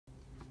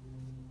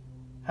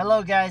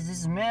Hello guys, this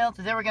is Mil.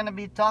 Today we're going to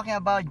be talking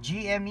about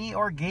GME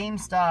or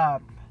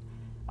GameStop.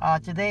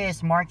 Today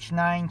is March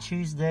 9,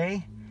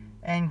 Tuesday,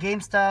 and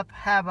GameStop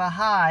have a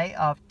high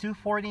of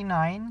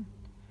 249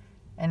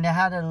 and they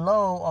had a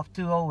low of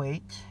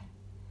 208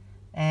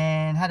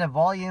 and had a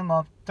volume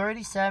of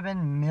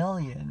 37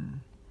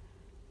 million.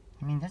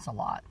 I mean, that's a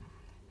lot.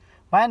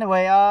 But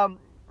anyway,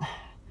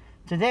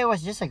 today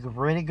was just a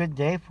really good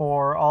day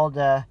for all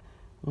the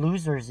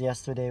losers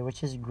yesterday,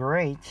 which is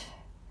great.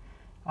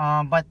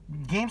 But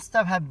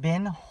GameStop have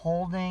been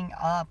holding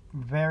up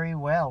very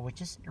well,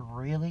 which is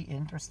really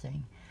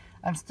interesting.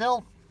 I'm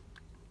still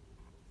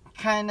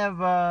kind of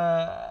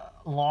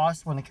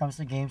lost when it comes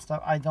to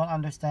GameStop. I don't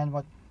understand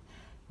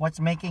what's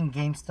making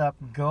GameStop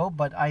go,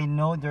 but I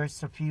know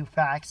there's a few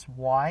facts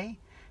why.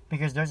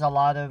 Because there's a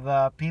lot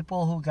of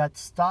people who got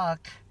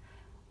stuck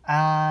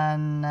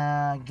on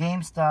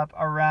GameStop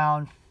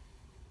around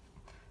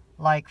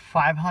like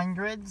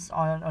 500s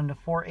on the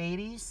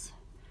 480s.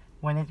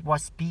 When it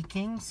was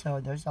peaking,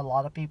 so there's a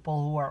lot of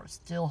people who are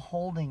still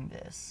holding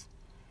this.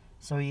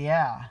 So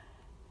yeah,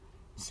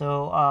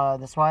 so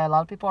that's why a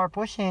lot of people are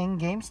pushing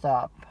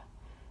GameStop.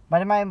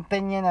 But in my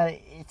opinion,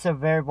 it's a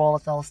very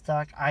volatile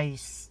stock. I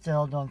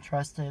still don't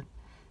trust it.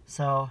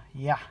 So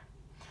yeah,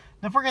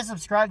 don't forget to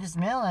subscribe to this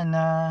Mil, and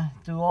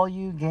to all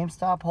you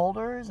GameStop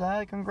holders,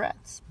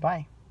 congrats.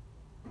 Bye.